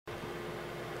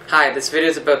Hi, this video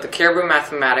is about the Caribou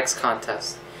Mathematics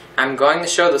Contest. I'm going to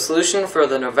show the solution for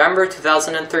the November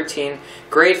 2013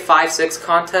 Grade 5-6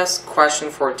 Contest,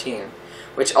 Question 14,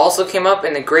 which also came up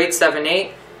in the Grade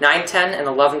 7-8, 9-10, and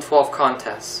 11-12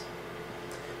 contests.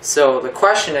 So the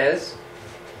question is,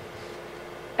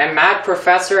 a mad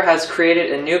professor has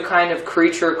created a new kind of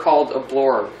creature called a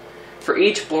blorg. For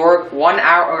each blorg, 1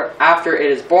 hour after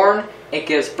it is born, it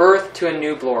gives birth to a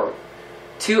new blorg.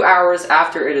 2 hours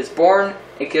after it is born,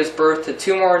 it gives birth to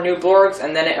 2 more new blorgs,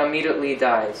 and then it immediately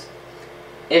dies.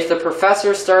 If the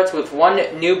professor starts with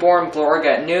 1 newborn blorg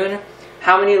at noon,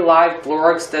 how many live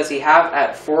blorgs does he have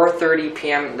at 4:30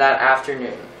 p.m. that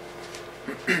afternoon?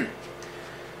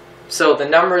 So the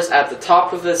numbers at the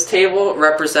top of this table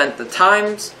represent the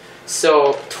times.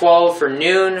 So 12 for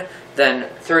noon, then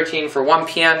 13 for 1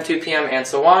 p.m., 2 p.m., and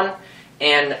so on.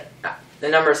 And the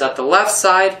numbers at the left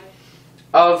side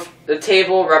of the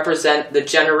table represent the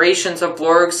generations of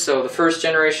blorgs, so the first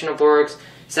generation of blorgs,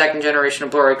 second generation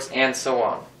of blorgs, and so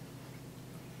on.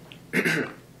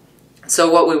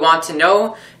 So what we want to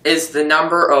know is the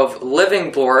number of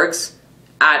living blorgs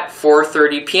at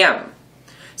 4:30 p.m.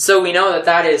 So we know that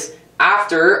that is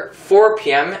after 4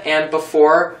 p.m. and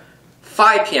before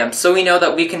 5 p.m. So we know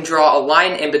that we can draw a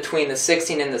line in between the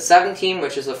 16 and the 17,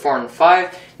 which is a 4 and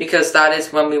 5, because that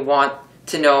is when we want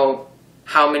to know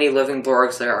how many living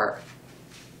blorgs there are.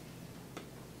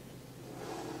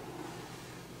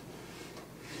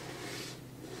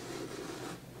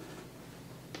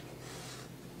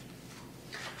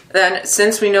 Then,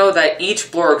 since we know that each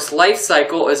blorg's life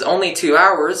cycle is only 2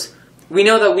 hours, we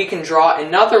know that we can draw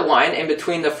another line in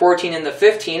between the 14 and the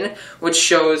 15, which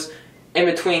shows in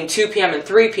between 2 p.m. and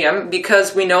 3 p.m.,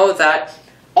 because we know that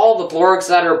all the blorgs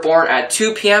that are born at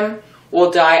 2 p.m. will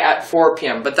die at 4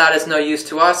 p.m., but that is no use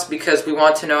to us because we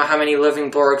want to know how many living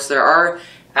blorgs there are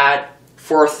at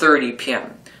 4:30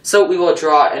 p.m. So we will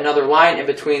draw another line in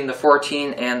between the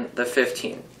 14 and the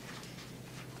 15.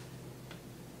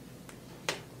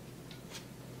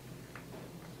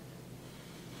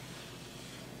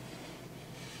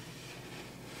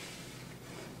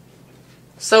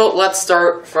 So let's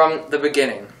start from the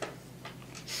beginning.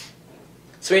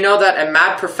 So we know that a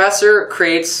mad professor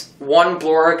creates 1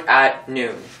 blorg at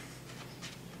noon.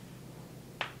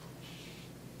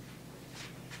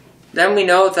 Then we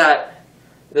know that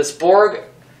this blorg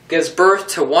gives birth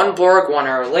to 1 blorg 1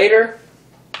 hour later,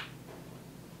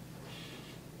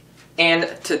 and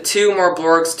to 2 more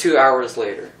blorgs 2 hours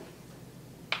later.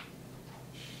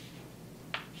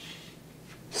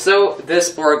 So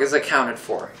this blorg is accounted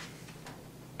for.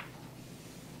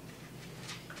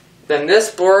 Then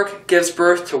this blorg gives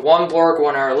birth to 1 blorg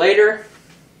 1 hour later,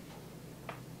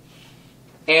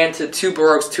 and to 2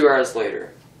 blorgs 2 hours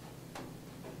later.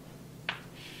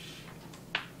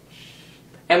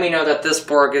 And we know that this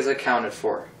blorg is accounted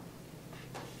for.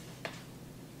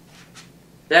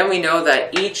 Then we know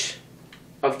that each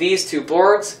of these 2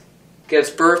 blorgs gives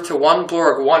birth to 1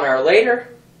 blorg 1 hour later,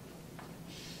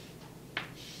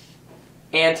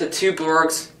 and to 2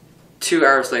 blorgs 2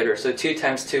 hours later. So 2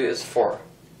 times 2 is 4.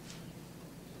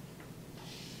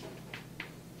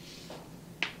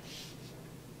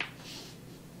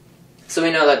 So we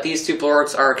know that these 2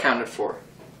 blorgs are accounted for.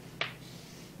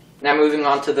 Now moving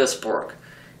on to this blorg.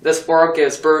 This blorg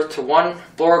gives birth to 1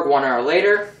 blorg 1 hour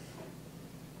later,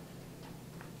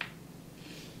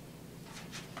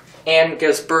 and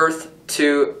gives birth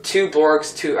to 2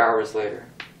 blorgs 2 hours later.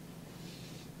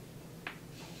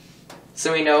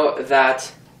 So we know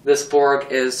that this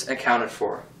blorg is accounted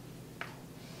for.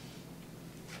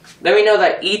 Then we know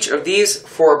that each of these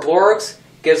 4 blorgs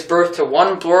gives birth to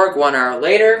 1 blorg 1 hour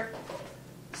later.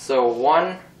 So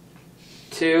 1,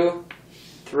 2,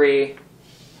 3,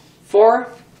 4,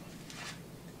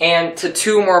 and to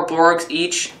 2 more blorgs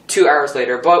each 2 hours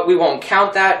later. But we won't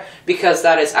count that because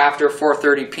that is after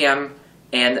 4:30 p.m.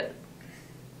 and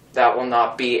that will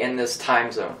not be in this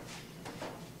time zone.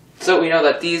 So we know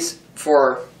that these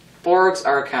 4 blorgs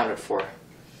are accounted for.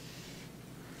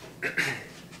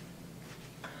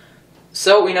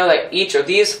 So we know that each of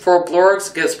these 4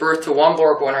 blorgs gives birth to 1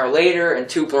 blorg 1 hour later and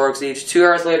 2 blorgs each 2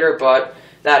 hours later, but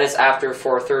that is after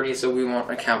 4:30, so we won't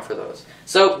account for those.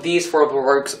 So these 4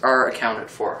 blorgs are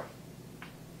accounted for.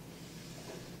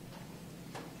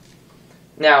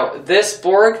 Now this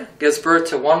blorg gives birth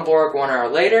to 1 blorg 1 hour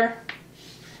later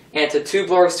and to 2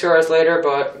 blorgs 2 hours later,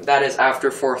 but that is after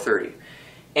 4:30.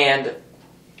 And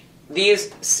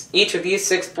each of these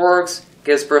 6 blorgs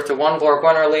gives birth to 1 blorg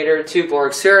 1 hour later, 2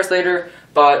 blorgs 2 hours later,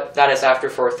 but that is after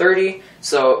 4:30.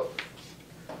 So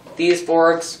these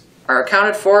blorgs are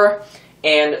accounted for,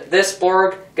 and this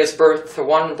blorg gives birth to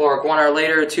 1 blorg 1 hour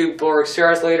later, 2 blorgs 2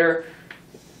 hours later,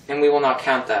 and we will not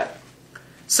count that.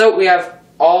 So we have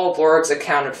all Blorgs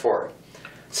accounted for.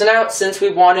 So now, since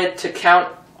we wanted to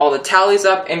count all the tallies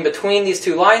up in between these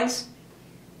two lines,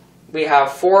 we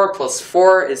have 4 plus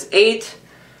 4 is 8,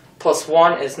 plus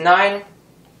 1 is 9,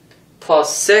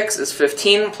 plus 6 is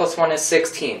 15, plus 1 is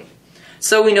 16.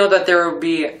 So we know that there will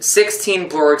be 16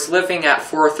 Blorgs living at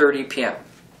 4:30 p.m.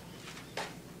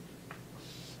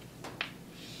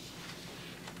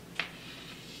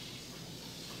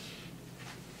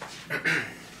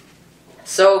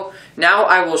 So now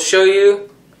I will show you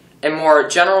a more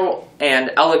general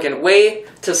and elegant way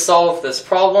to solve this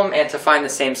problem and to find the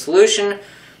same solution,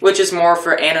 which is more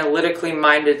for analytically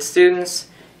minded students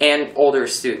and older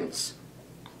students.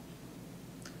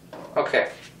 Okay,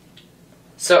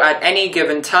 so at any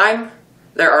given time,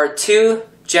 there are 2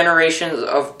 generations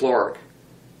of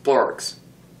Blorgs.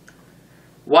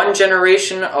 One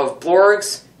generation of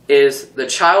Blorgs is the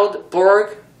child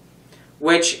Blorg,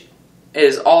 which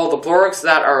is all the Blorgs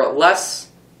that are less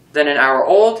than an hour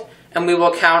old, and we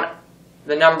will count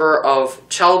the number of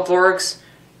child Blorgs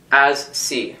as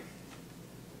C.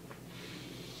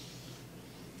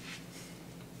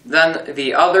 Then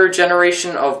the other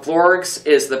generation of Blorgs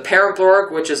is the parent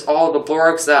Blorg, which is all the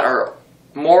Blorgs that are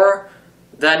more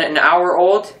than an hour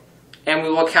old, and we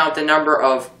will count the number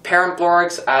of parent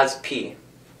Blorgs as P.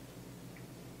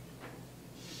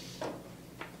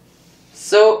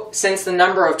 So, since the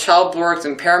number of child Blorgs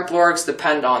and parent Blorgs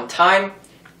depend on time,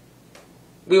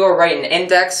 we will write an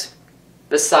index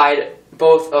beside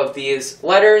both of these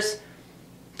letters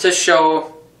to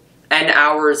show n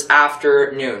hours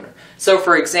after noon. So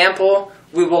for example,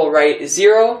 we will write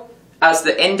 0 as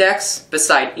the index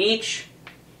beside each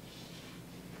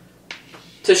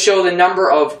to show the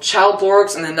number of child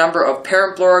Blorgs and the number of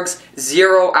parent Blorgs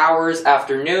 0 hours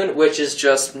after noon, which is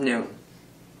just noon.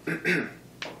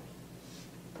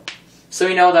 So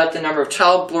we know that the number of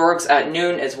child Blorgs at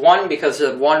noon is 1 because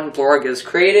one Blorg is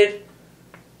created.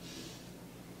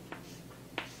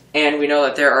 And we know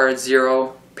that there are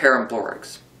 0 parent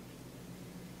Blorgs.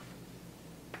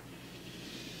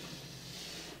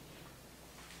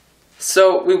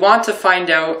 So we want to find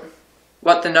out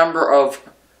what the number of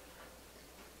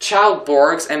child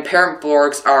Blorgs and parent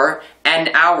Blorgs are n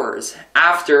hours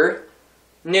after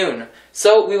noon.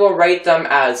 So we will write them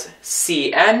as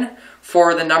Cn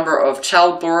for the number of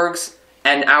child Blorgs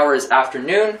n hours after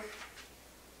noon.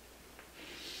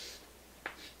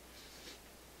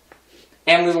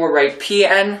 And we will write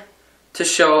Pn to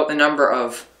show the number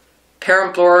of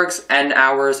parent Blorgs n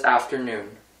hours after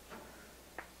noon.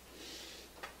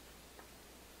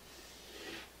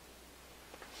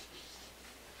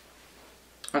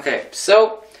 Okay,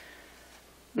 so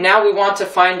now we want to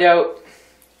find out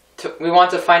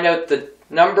the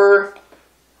number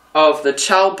of the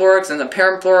child Blorgs and the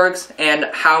parent Blorgs and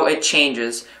how it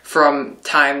changes from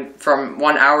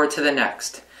 1 hour to the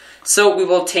next. So we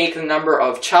will take the number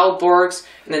of child Blorgs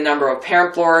and the number of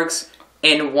parent Blorgs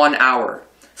in 1 hour.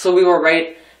 So we will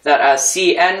write that as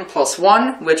Cn plus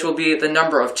 1, which will be the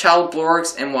number of child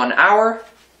Blorgs in 1 hour.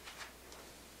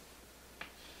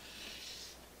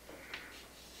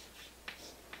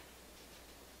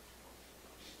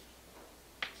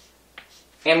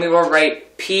 And we will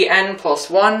write Pn plus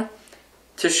 1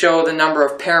 to show the number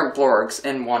of parent Blorgs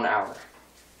in 1 hour.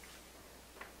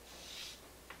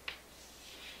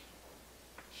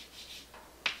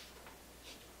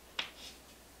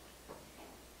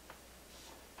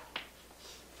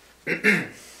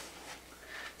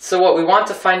 So what we want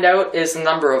to find out is the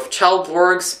number of child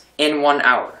Blorgs in 1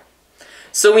 hour.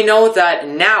 So we know that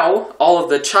now all of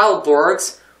the child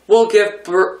Blorgs will give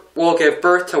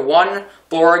birth to 1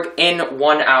 Blorg in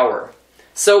 1 hour.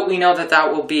 So we know that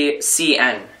that will be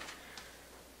Cn.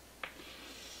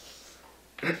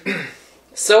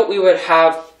 So we would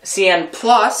have Cn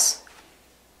plus,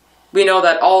 we know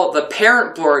that all of the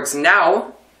parent Blorgs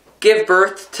now give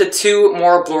birth to 2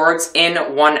 more Blorgs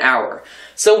in 1 hour.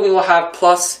 So we will have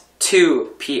plus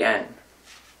 2 Pn.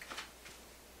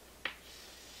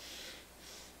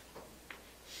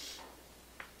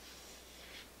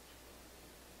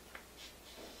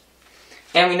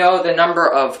 And we know the number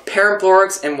of parent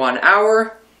Blorgs in 1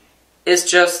 hour is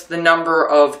just the number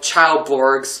of child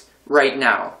Blorgs right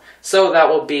now. So that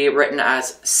will be written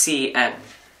as Cn.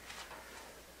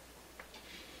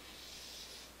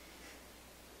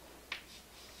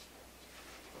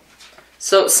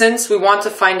 So since we want to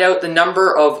find out the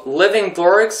number of living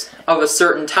Blorgs of a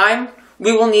certain time,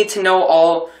 we will need to know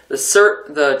all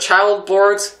the child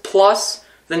Blorgs plus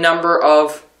the number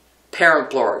of parent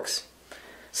Blorgs.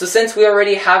 So since we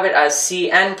already have it as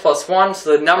Cn plus 1,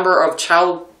 so the number of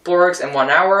child Blorgs in 1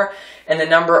 hour, and the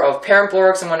number of parent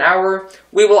blowworks in 1 hour,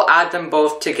 we will add them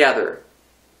both together.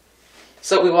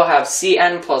 So we will have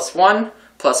Cn plus 1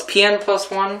 plus Pn plus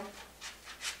 1.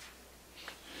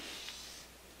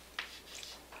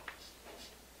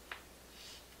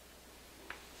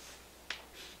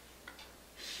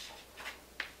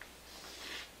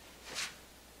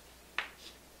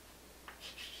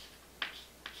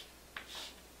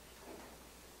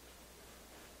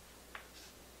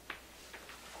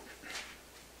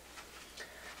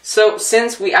 So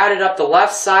since we added up the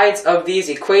left sides of these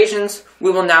equations,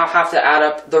 we will now have to add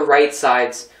up the right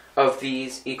sides of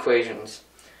these equations.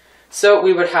 So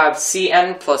we would have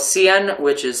Cn plus Cn,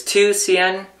 which is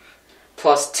 2Cn,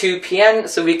 plus 2Pn,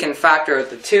 so we can factor out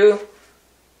the 2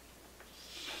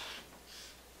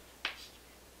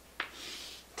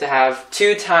 to have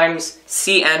 2 times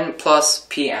Cn plus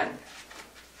Pn.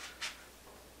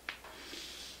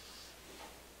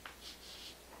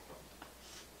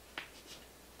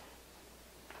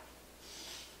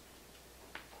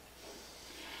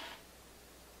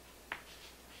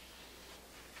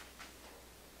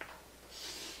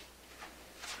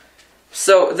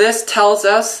 So this tells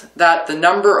us that the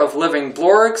number of living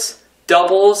blowworks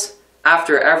doubles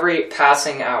after every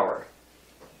passing hour.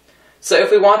 So if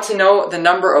we want to know the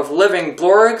number of living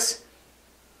blowworks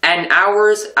and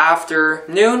hours after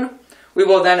noon, we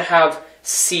will then have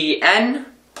Cn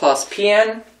plus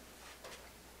Pn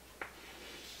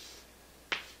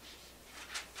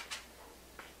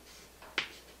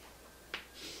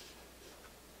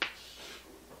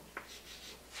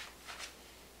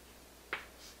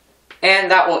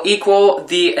and that will equal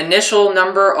the initial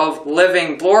number of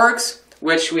living blowworks,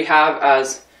 which we have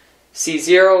as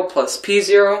C0 plus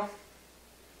P0.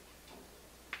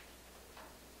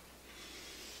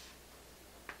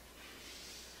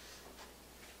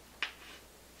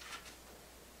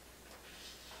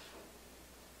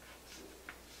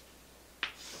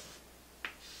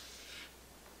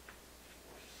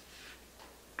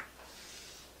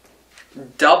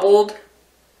 Doubled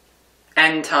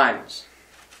n times.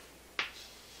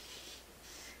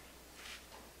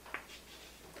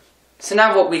 So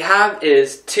now what we have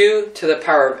is 2 to the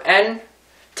power of n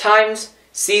times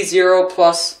C0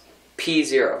 plus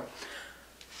P0.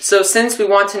 So since we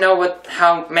want to know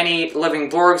how many living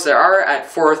blowworks there are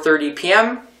at 4:30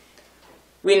 p.m.,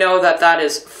 we know that that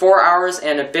is 4 hours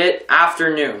and a bit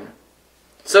after noon.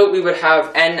 So we would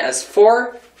have n as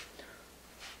 4,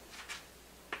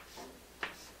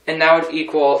 and that would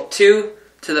equal 2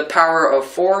 to the power of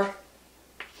 4.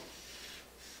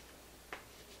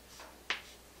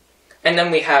 And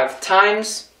then we have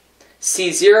times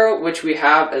C0, which we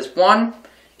have as 1,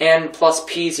 and plus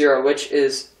P0, which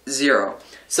is 0.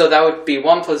 So that would be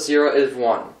 1 plus 0 is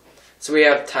 1. So we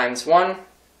have times 1.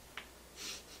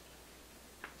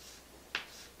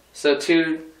 So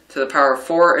 2 to the power of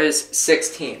 4 is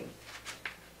 16.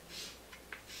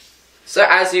 So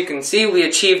as you can see, we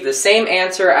achieved the same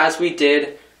answer as we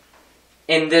did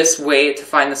in this way to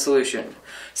find the solution.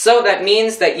 So that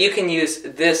means that you can use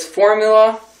this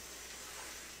formula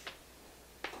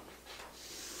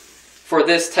for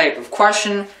this type of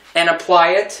question and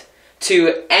apply it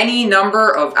to any number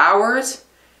of hours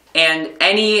and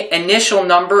any initial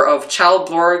number of child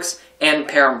blowworks and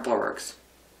parent blowworks.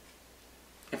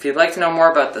 If you'd like to know more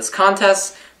about this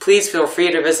contest, please feel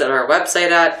free to visit our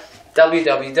website at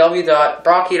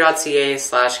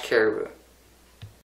www.bronchi.ca/caribou.